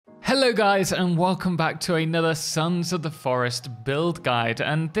Hello guys, and welcome back to another Sons of the Forest build guide,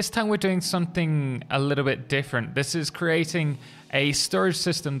 and this time we're doing something a little bit different. This is creating a storage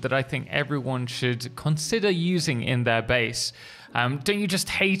system that I think everyone should consider using in their base. Don't you just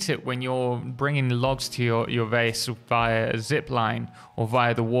hate it when you're bringing logs to your base via a zip line or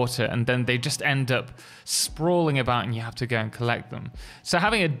via the water, and then they just end up sprawling about and you have to go and collect them? So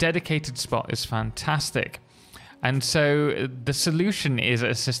having a dedicated spot is fantastic. And so the solution is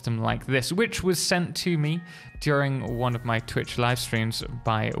a system like this, which was sent to me during one of my Twitch live streams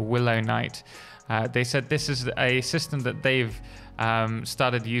by HollowKnight. They said this is a system that they've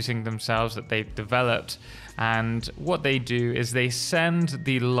started using themselves, that they've developed. And what they do is they send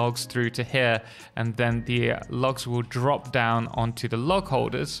the logs through to here, and then the logs will drop down onto the log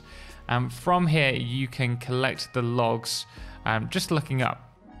holders. And from here, you can collect the logs just looking up,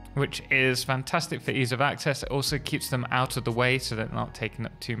 which is fantastic for ease of access. It also keeps them out of the way so they're not taking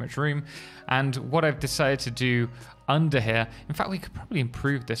up too much room. And what I've decided to do under here, in fact, we could probably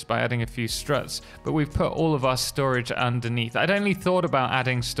improve this by adding a few struts, but we've put all of our storage underneath. I'd only thought about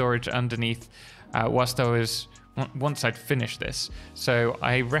adding storage underneath once I'd finished this. So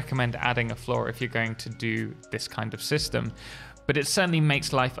I recommend adding a floor if you're going to do this kind of system. But it certainly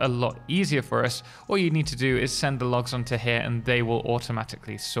makes life a lot easier for us. All you need to do is send the logs onto here and they will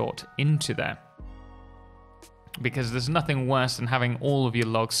automatically sort into there. Because there's nothing worse than having all of your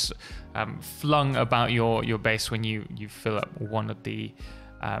logs flung about your base when you fill up one of the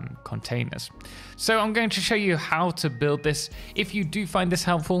containers. So I'm going to show you how to build this. If you do find this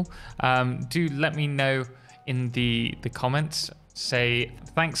helpful, do let me know in the comments. Say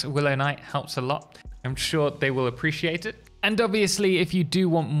thanks, HollowKnight, helps a lot. I'm sure they will appreciate it. And obviously, if you do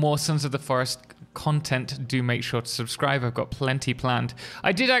want more Sons of the Forest content, do make sure to subscribe. I've got plenty planned.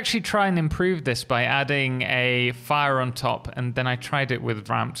 I did actually try and improve this by adding a fire on top, and then I tried it with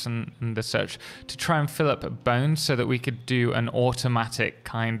ramps and the such to try and fill up bones so that we could do an automatic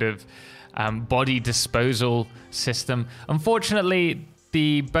kind of body disposal system. Unfortunately,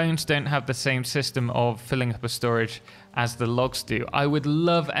 the bones don't have the same system of filling up a storage as the logs do. I would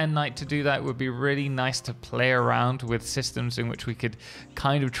love Night to do that. It would be really nice to play around with systems in which we could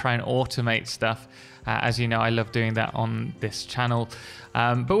kind of try and automate stuff. As you know, I love doing that on this channel.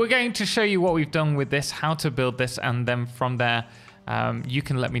 But we're going to show you what we've done with this, how to build this, and then from there, you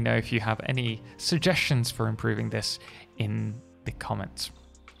can let me know if you have any suggestions for improving this in the comments.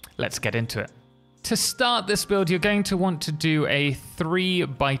 Let's get into it. To start this build, you're going to want to do a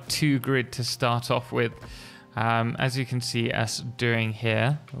 3x2 grid to start off with, as you can see us doing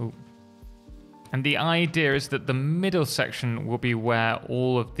here. Ooh. And the idea is that the middle section will be where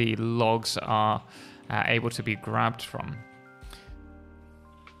all of the logs are able to be grabbed from.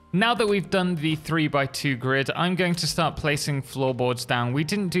 Now that we've done the 3x2 grid, I'm going to start placing floorboards down. We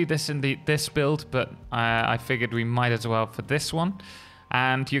didn't do this in this build, but I figured we might as well for this one.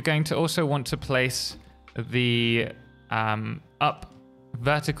 And you're going to also want to place the up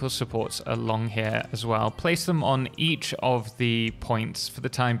vertical supports along here as well. Place them on each of the points for the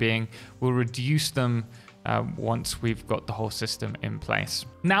time being. We'll reduce them once we've got the whole system in place.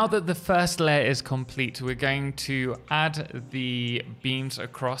 Now that the first layer is complete, we're going to add the beams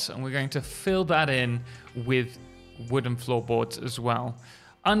across, and we're going to fill that in with wooden floorboards as well.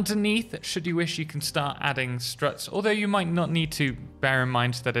 Underneath, should you wish, you can start adding struts, although you might not need to. Bear in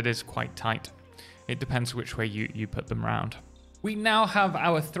mind that it is quite tight. It depends which way you put them round. We now have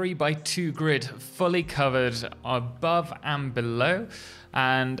our 3x2 grid fully covered above and below.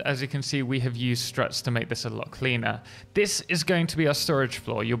 And as you can see, we have used struts to make this a lot cleaner. This is going to be our storage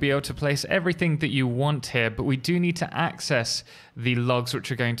floor. You'll be able to place everything that you want here, but we do need to access the logs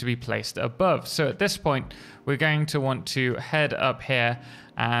which are going to be placed above. So at this point, we're going to want to head up here,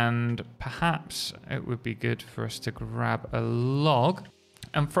 and perhaps it would be good for us to grab a log.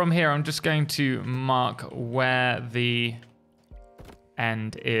 And from here, I'm just going to mark where the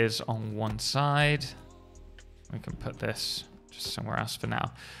end is on one side. We can put this just somewhere else for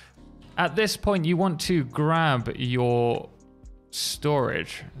now. At this point, you want to grab your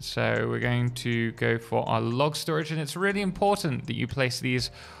storage. So we're going to go for our log storage, and it's really important that you place these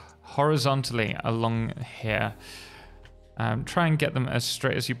horizontally along here. Try and get them as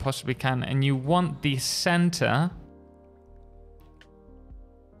straight as you possibly can, and you want the center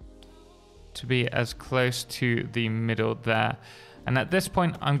to be as close to the middle there. And at this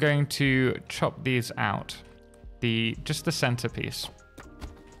point, I'm going to chop these out, just the centerpiece.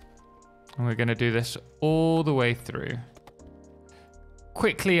 And we're going to do this all the way through.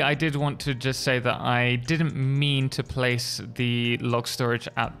 Quickly, I did want to just say that I didn't mean to place the log storage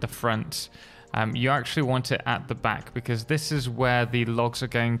at the front. You actually want it at the back because this is where the logs are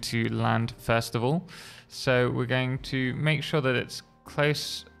going to land first of all. So we're going to make sure that it's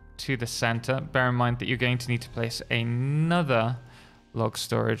close to the center. Bear in mind that you're going to need to place another log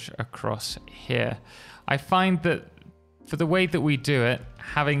storage across here. I find that for the way that we do it,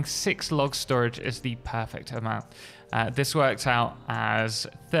 having 6 log storage is the perfect amount. This works out as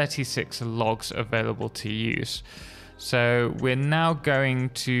 36 logs available to use. So we're now going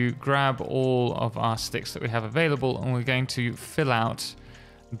to grab all of our sticks that we have available and we're going to fill out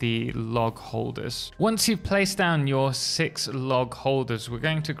the log holders. Once you've placed down your 6 log holders, we're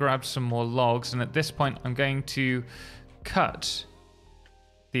going to grab some more logs, and at this point I'm going to cut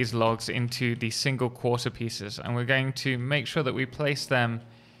these logs into the single quarter pieces, and we're going to make sure that we place them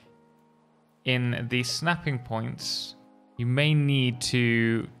in the snapping points. You may need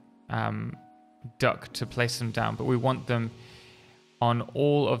to duck to place them down, but we want them on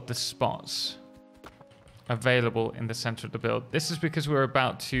all of the spots available in the center of the build. This is because we're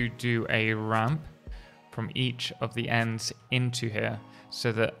about to do a ramp from each of the ends into here,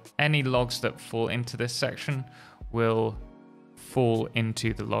 so that any logs that fall into this section will fall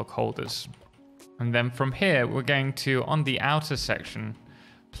into the log holders. And then from here, we're going to, on the outer section,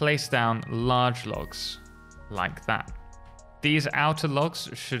 place down large logs like that. These outer logs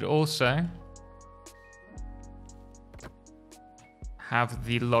should also have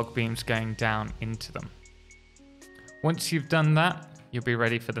the log beams going down into them. Once you've done that, you'll be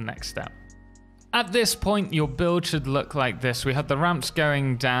ready for the next step. At this point, your build should look like this. We have the ramps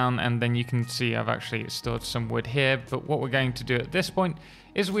going down, and then you can see I've actually stored some wood here. But what we're going to do at this point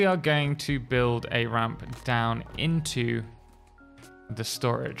is we are going to build a ramp down into the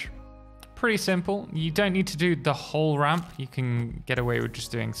storage. Pretty simple. You don't need to do the whole ramp. You can get away with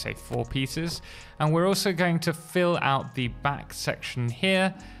just doing, say, 4 pieces. And we're also going to fill out the back section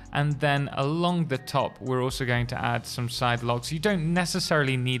here. And then along the top, we're also going to add some side logs. You don't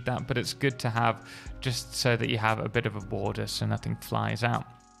necessarily need that, but it's good to have just so that you have a bit of a border so nothing flies out.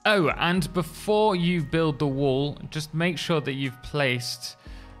 Oh, and before you build the wall, just make sure that you've placed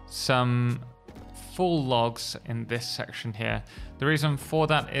some full logs in this section here. The reason for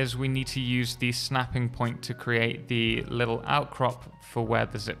that is we need to use the snapping point to create the little outcrop for where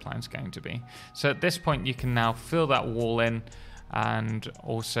the zipline is going to be. So at this point, you can now fill that wall in, and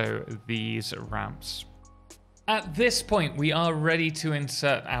also these ramps. At this point, we are ready to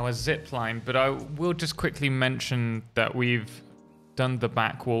insert our zip line, but I will just quickly mention that we've done the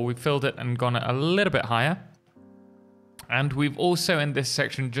back wall. We filled it and gone a little bit higher. And we've also in this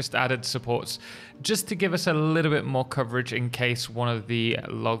section just added supports just to give us a little bit more coverage in case one of the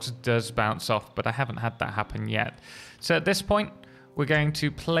logs does bounce off, but I haven't had that happen yet. So at this point, we're going to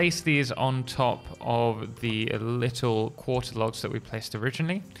place these on top of the little quarter logs that we placed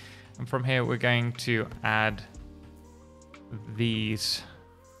originally. And from here, we're going to add these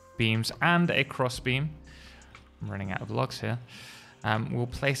beams and a cross beam. I'm running out of logs here. We'll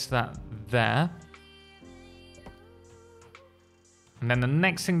place that there. And then the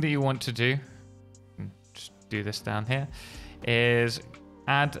next thing that you want to do, just do this down here, is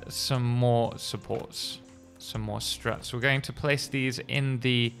add some more supports. Some more struts. We're going to place these in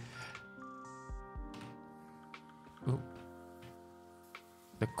the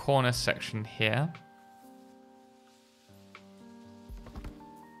corner section here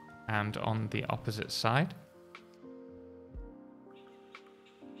and on the opposite side,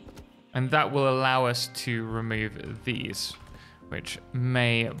 and that will allow us to remove these, which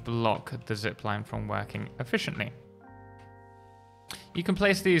may block the zipline from working efficiently. You can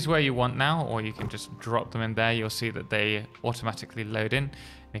place these where you want now, or you can just drop them in there. You'll see that they automatically load in. And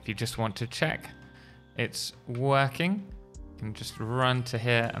if you just want to check it's working, you can just run to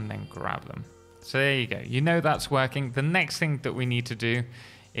here and then grab them. So there you go. You know that's working. The next thing that we need to do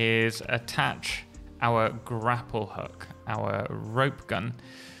is attach our grapple hook, our rope gun.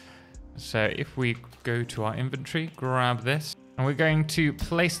 So if we go to our inventory, grab this, and we're going to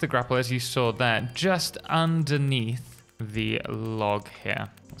place the grapple, as you saw there, just underneath the log here.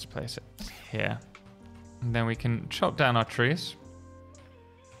 Let's place it here. And then we can chop down our trees.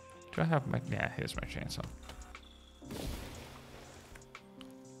 Do I have my... Yeah, here's my chainsaw.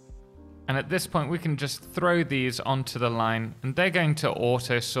 And at this point, we can just throw these onto the line, and they're going to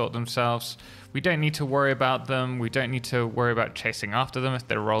auto-sort themselves. We don't need to worry about them. We don't need to worry about chasing after them if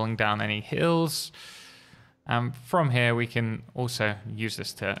they're rolling down any hills. From here, we can also use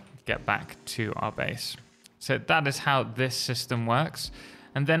this to get back to our base. So that is how this system works.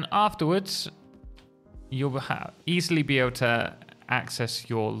 And then afterwards, you'll easily be able to access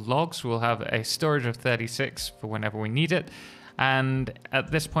your logs. We'll have a storage of 36 for whenever we need it. And at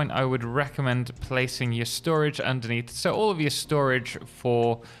this point, I would recommend placing your storage underneath. So all of your storage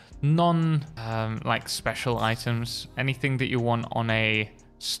for like special items, anything that you want on a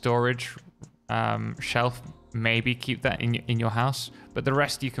storage shelf, maybe keep that in your house. But the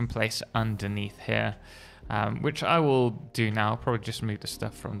rest you can place underneath here, which I will do now. I'll probably just move the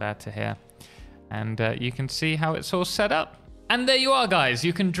stuff from there to here. And you can see how it's all set up. And there you are, guys.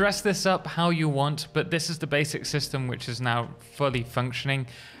 You can dress this up how you want, but this is the basic system which is now fully functioning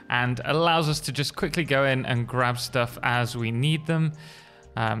and allows us to just quickly go in and grab stuff as we need them.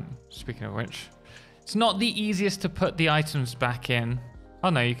 Speaking of which, it's not the easiest to put the items back in. Oh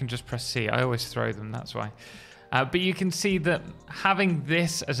no, you can just press C. I always throw them, that's why. But you can see that having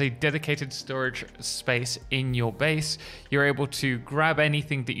this as a dedicated storage space in your base, you're able to grab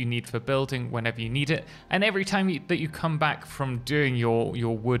anything that you need for building whenever you need it. And every time that you come back from doing your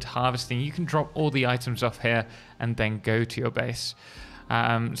wood harvesting, you can drop all the items off here and then go to your base.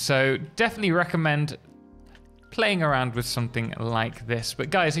 So definitely recommend playing around with something like this. But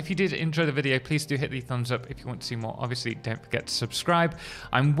guys, if you did enjoy the video, please do hit the thumbs up if you want to see more. Obviously, don't forget to subscribe.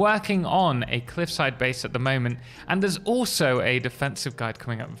 I'm working on a cliffside base at the moment, and there's also a defensive guide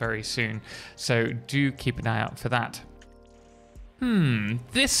coming up very soon. So do keep an eye out for that.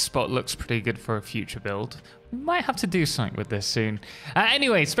 This spot looks pretty good for a future build. We might have to do something with this soon.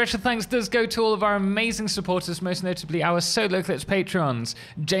 Anyway, special thanks does go to all of our amazing supporters, most notably our SolarClipse patrons,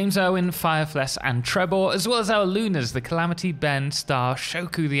 James Owen, Firefless, and Trebor, as well as our Lunars, the Calamity, Ben, Star,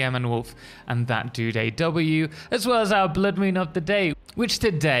 Shoku the M and Wolf, and that dude AW, as well as our Blood Moon of the day, which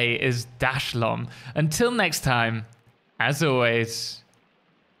today is Dashlom. Until next time, as always,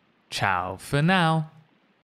 ciao for now.